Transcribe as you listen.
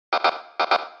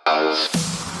So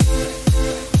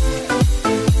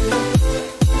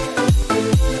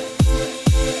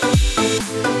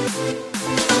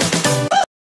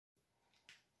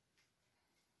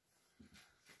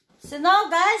now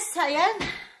guys, ayan.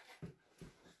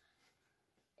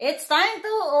 It's time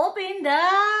to open the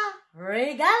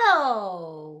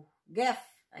regalo. Gift.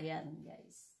 Ayan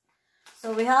guys.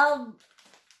 So we have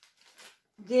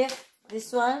gift,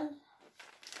 this one.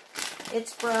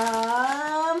 It's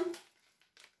from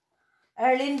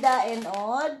Erlinda and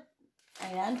Odd.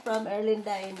 Ayan, from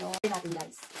Erlinda and Odd. Natin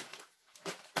guys.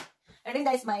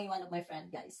 Erlinda is one of my friend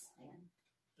guys. Ayan.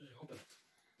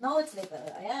 No, it's later.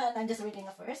 Ayan, I'm just reading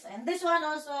it first. And this one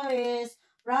also is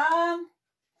from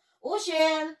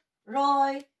Ushel,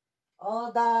 Roy,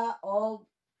 Oda, Og,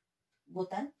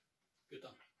 Gutan.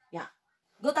 Gutan. Yeah.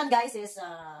 Gutan guys is,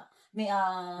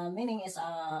 meaning is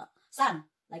son.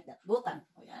 Like that. Gutan.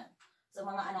 Ayan. So,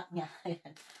 mga anak niya.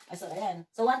 Ayan. So, ayan.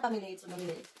 So, one family. It's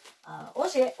family.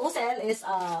 Usel is,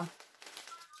 my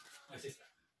sister.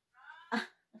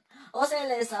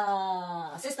 Usel is,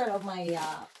 sister of my,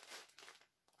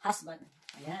 husband.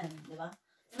 Ayan, di ba?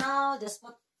 Now, just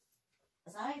put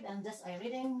aside and just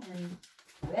reading and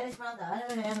where is from the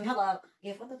other hand. We have a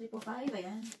gift 1, 2, 3, 4, 5.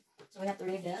 Ayan. So we have to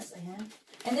read this. Ayan.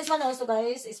 And this one also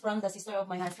guys is from the sister of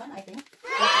my husband, I think.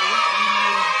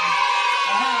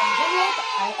 Juliet,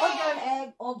 Og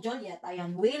egg, Og Juliet.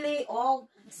 Ayan. Willie, Og,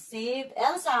 Save,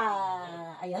 Elsa.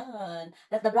 Ayan.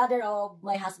 That's the brother of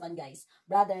my husband guys.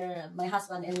 My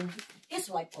husband and his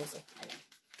wife also. Ayan.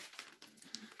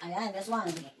 Ayan, this one.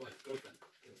 Not wife, girlfriend.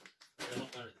 They're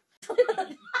not married.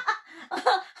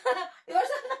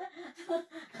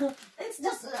 It's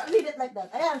just leave it like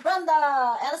that. Ayan, from the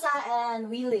Elsa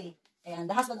and Willie. Ayan,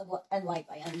 the husband and wife.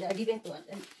 Ayan, they are giving to it.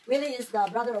 And Willie is the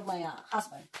brother of my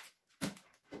husband.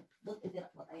 Don't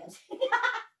interrupt what I am saying.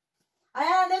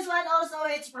 Ayan, this one also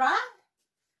it's from.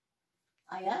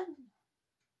 Ayan.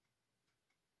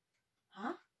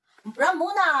 Huh? From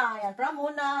Muna. Ayan, from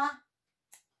Muna.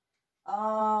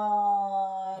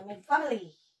 My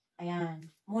family. Ayan.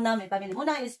 Muna, my family.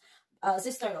 Muna is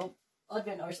sister of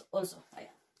Audrey also.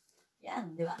 Ayan.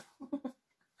 Yan, di ba?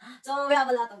 So, we have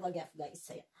a lot of a gift, guys.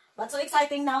 Ayan. But so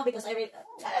exciting now because of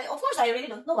course, I really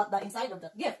don't know what the inside of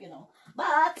that gift, you know.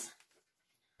 But,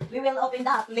 we will open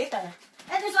that later.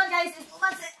 And this one, guys, is too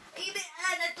much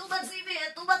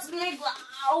big.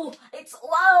 Wow! It's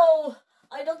wow!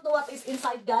 I don't know what is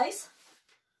inside, guys.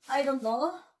 I don't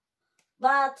know.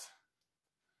 But,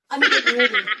 I make it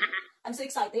ready. I'm so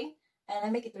exciting. And I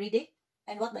make it ready.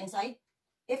 And what the inside?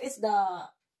 If it's the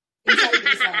inside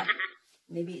is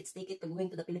maybe it's ticket to going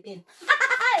to the Philippines.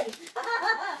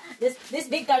 this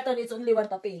big carton it's only 1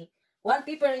 papel. 1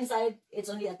 paper inside, it's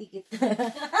only a ticket.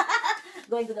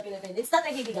 Going to the Philippines. It's not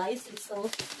a heavy guys. It's so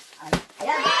ayan. So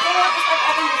we have to start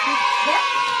opening this big gift.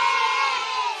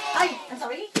 Ay, I'm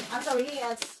sorry.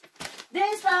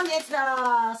 It's the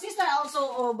sister also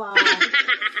of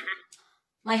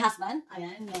my husband,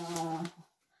 ayan,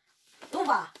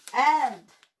 Tuba and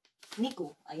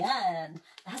Nico, ayan,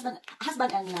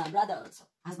 husband and brother also,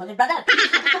 husband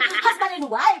and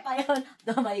wife, ayan,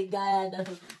 oh my god,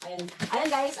 ayan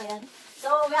guys, ayan,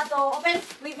 so we have to open,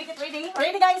 we make it ready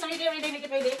guys, ready, make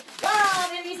it ready, wow,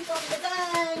 very easy to open the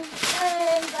tank,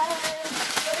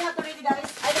 so we have to ready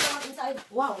guys, I don't know what's inside,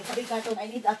 wow, it's a big carton, I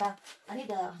need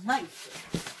a knife,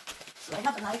 so I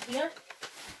have a knife here.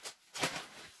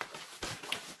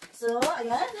 So, ayan.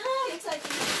 Hi, exciting.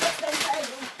 What's the inside?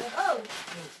 Oh.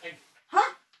 Egg. Huh?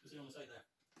 You see on the side there?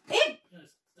 Egg?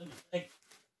 Yes, egg.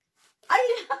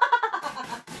 Ay!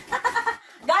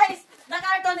 Guys, the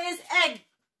carton is egg.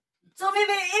 So,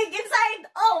 maybe egg inside.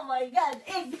 Oh my god,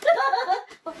 egg.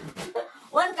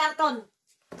 1 carton.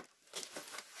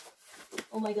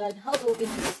 Oh my god, how to open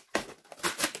this?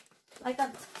 I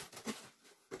can't.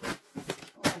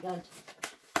 Oh my god.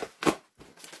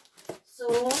 So,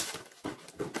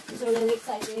 it's really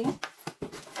exciting.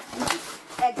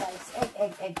 Egg guys,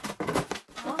 egg.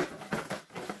 Huh?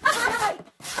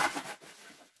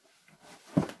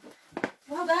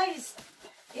 Wow guys,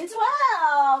 it's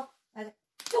wow.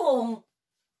 Tung.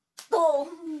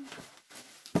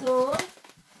 So,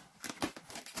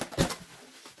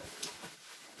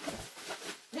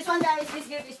 this one guys, this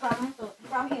gift is from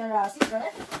here sister.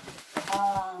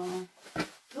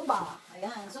 Luba.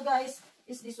 Ayan. So guys,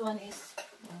 this one is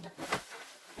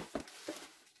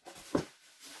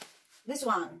this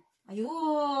one.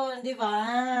 Ayun, di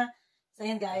ba? So,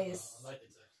 ayan guys. Light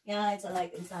inside. Yeah, it's a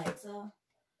light inside. So,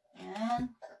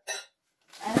 ayan.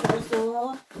 And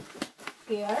also,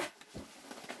 here.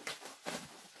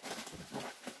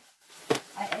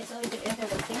 guys. So it's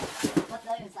interesting. What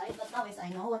the inside? But now is I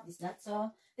know what is that.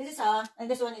 So this is and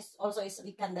this one is also is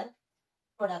a candle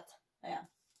for that. Yeah.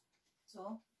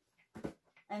 So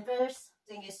and first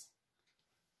thing is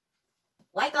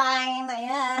white wine.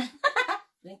 Yeah.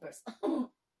 Drink first.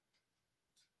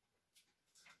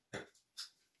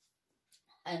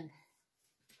 and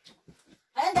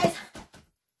guys,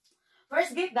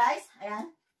 first gift guys. Ayan.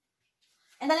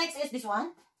 And the next is this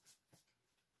one.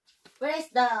 Where is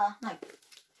the knife?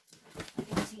 I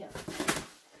think it's here.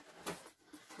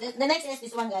 The next is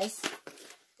this one, guys.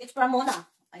 It's from Mona.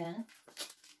 Ayan.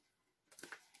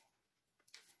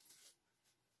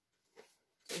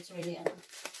 So it's really, and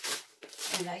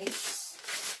guys,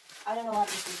 I don't know what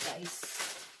this is, guys.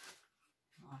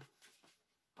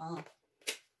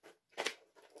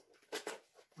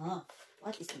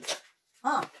 What is this?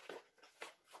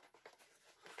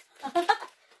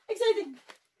 Exciting.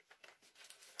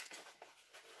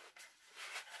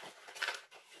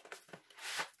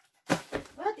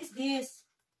 What is this?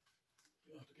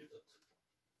 You have to get that.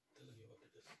 Telling you what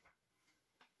it is.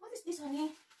 What is this,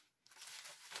 honey?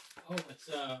 Oh, it's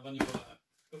when you are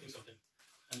cooking something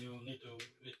and you need to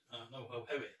know how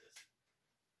heavy it is.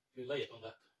 You lay it on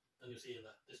that, then you see in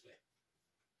the display.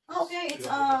 Oh, okay, it's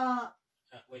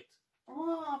Wait.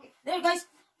 Oh, okay. There, guys.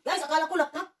 Guys, akala ko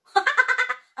laptop.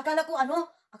 Akala ko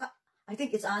I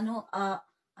think it's ang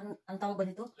tawag ba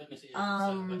nito? Let me see.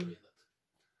 Battery in that.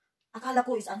 Akala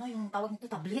ko is yung tawag nito,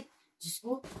 tablet. Diyos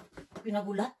ko,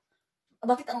 pinagulat.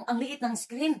 Bakit ang liit ng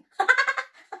screen?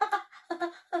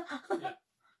 Yeah.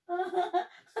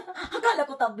 Akala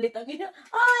ko tablet ang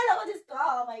akala ko, Diyos ko,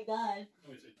 oh my God.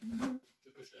 Oh, you see.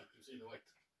 You push there, you see the white.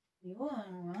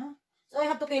 Yun, ha? So I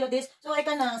have to kilo this. So I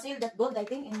can seal that gold, I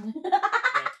think. Can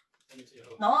you see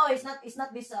how? No, it's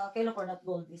not this kilo for that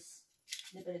gold. This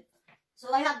different. So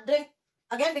I have drink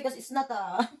again because it's not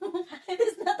it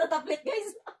is not a tablet,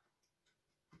 guys.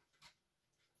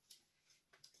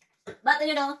 But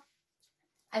you know,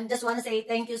 I just want to say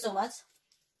thank you so much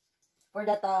for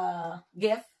that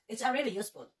gift. It's really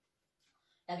useful.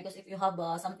 Yeah, because if you have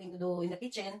something to do in the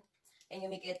kitchen and you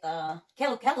make it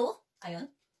kelo, ayun.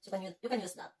 So you can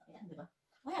use that. Ayan, diba?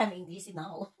 Why I'm English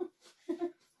now?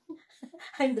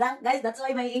 I'm drunk, guys. That's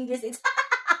why my English is.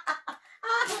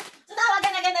 So now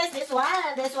again is this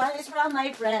one. This one is from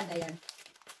my friend. Ayan.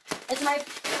 It's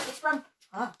from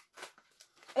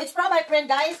my friend,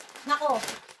 guys. Nako.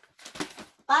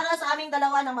 Para sa aming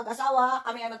dalawa ng mag-asawa,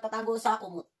 kami ay magtatago sa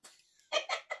kumot.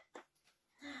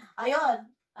 Ayun.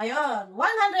 140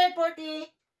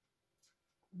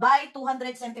 by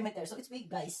 200 centimeters. So it's big,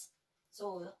 guys.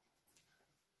 So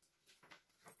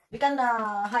we can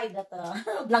hide that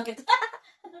blanket.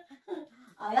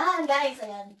 Ayan, guys.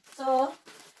 Ayan. So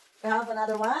we have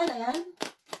another one. Ayan.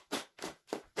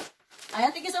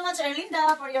 Ayan. Thank you so much,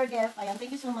 Erlinda, for your gift. Ayan.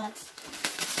 Thank you so much.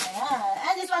 Ayan.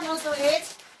 And this one also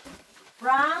is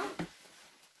from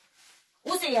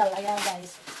Usiel. Ayan,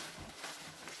 guys.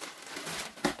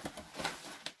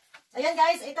 Ayan,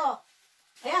 guys. Ito.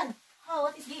 Ayan.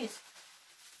 Oh, what is this?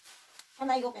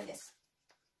 Can I open this?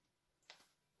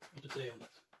 What to say on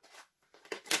that?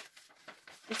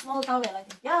 It's small towel, I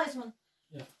think. Yeah, it's small.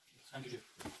 Yeah, it's handkerchief.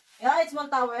 Yeah, it's small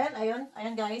towel. Ayan.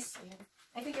 Ayan, guys. Ayan.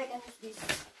 I think I can use this.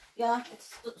 Yeah,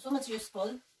 it's so much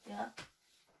useful. Yeah.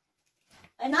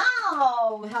 And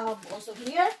now, we have also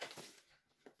here,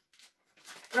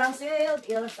 from Sealed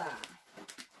Ilsa.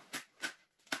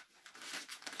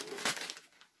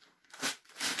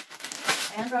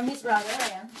 Ayan, from his brother.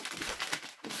 Ayan.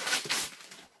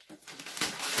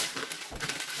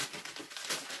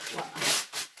 Wow.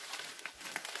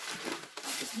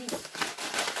 What is this?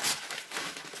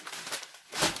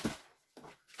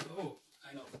 Oh,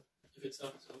 I know. If it's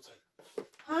outside.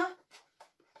 Huh?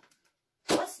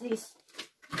 What's this?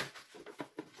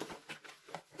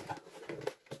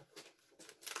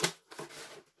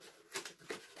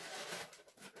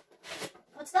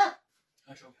 What's that?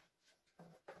 I show you.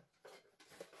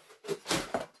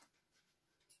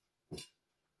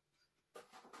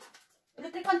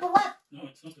 Electric fan for what? No,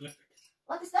 it's not electric.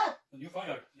 What is that? When you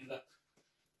fire in that.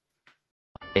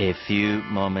 A few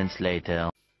moments later.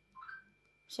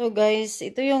 So guys,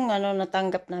 ito yung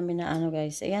natanggap namin na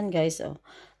guys. Ayan guys, oh.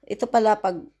 Ito pala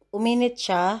pag uminit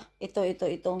siya,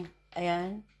 itong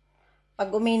ayan.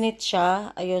 Pag uminit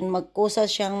siya, ayun, magkusa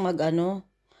siyang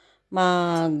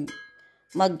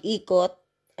mag-ikot.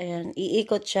 Ayan,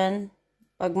 iikot siya.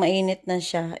 Pag mainit na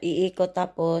siya, iikot,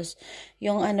 tapos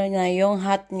yung niya, yung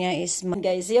hot niya is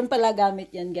guys, yan pala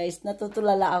gamit yan guys.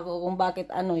 Natutulala ako kung bakit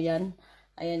yan.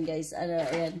 Ayan guys,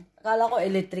 ayan. Akala ko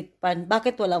electric pan.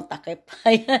 Bakit walang takip?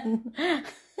 Ayan.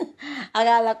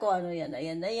 Akala ko ano yan.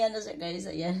 Ayan na siya guys.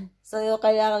 Ayan. So,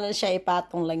 kailangan lang siya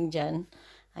ipatong lang dyan.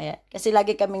 Ayan. Kasi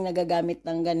lagi kaming nagagamit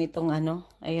ng ganitong ano.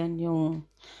 Ayan, yung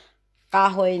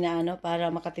kahoy na ano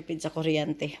para makatipid sa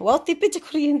kuryente. Wow, tipid sa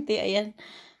kuryente. Ayan.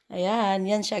 Ayan.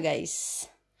 Yan siya guys.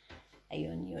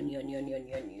 Ayun, yun.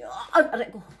 Aray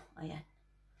ko. Ayan.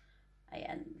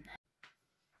 Ayan.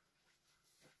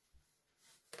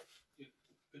 You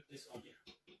put this on here.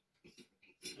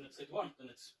 When it's warm, then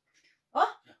it's... Oh?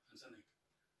 Yeah, I'm sending.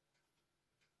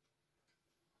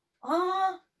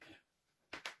 Ah.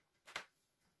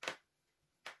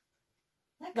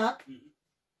 Like that? Mm-hmm.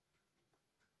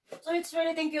 So, it's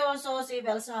really thank you also, si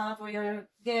Belsa, for your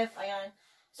gift. Ayan.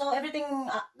 So, everything,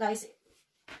 guys,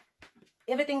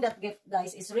 everything that gift,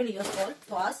 guys, is really useful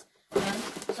to us. Ayan.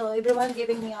 So, everyone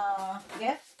giving me a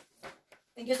gift.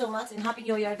 Thank you so much and Happy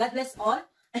New Year. God bless all.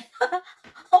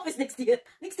 Hope it's next year.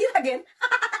 Next year again.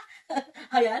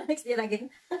 Ayan, next year again.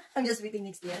 I'm just waiting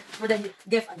next year for the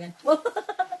gift again.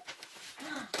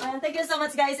 And thank you so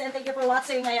much guys and thank you for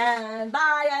watching. Ayan.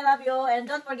 Bye. I love you. And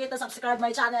don't forget to subscribe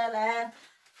my channel and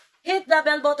hit the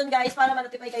bell button guys para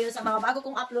ma-notify kayo sa mga bago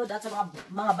kong upload at sa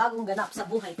mga bagong ganap sa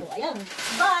buhay ko. Ayan.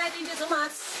 Bye. Thank you so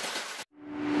much.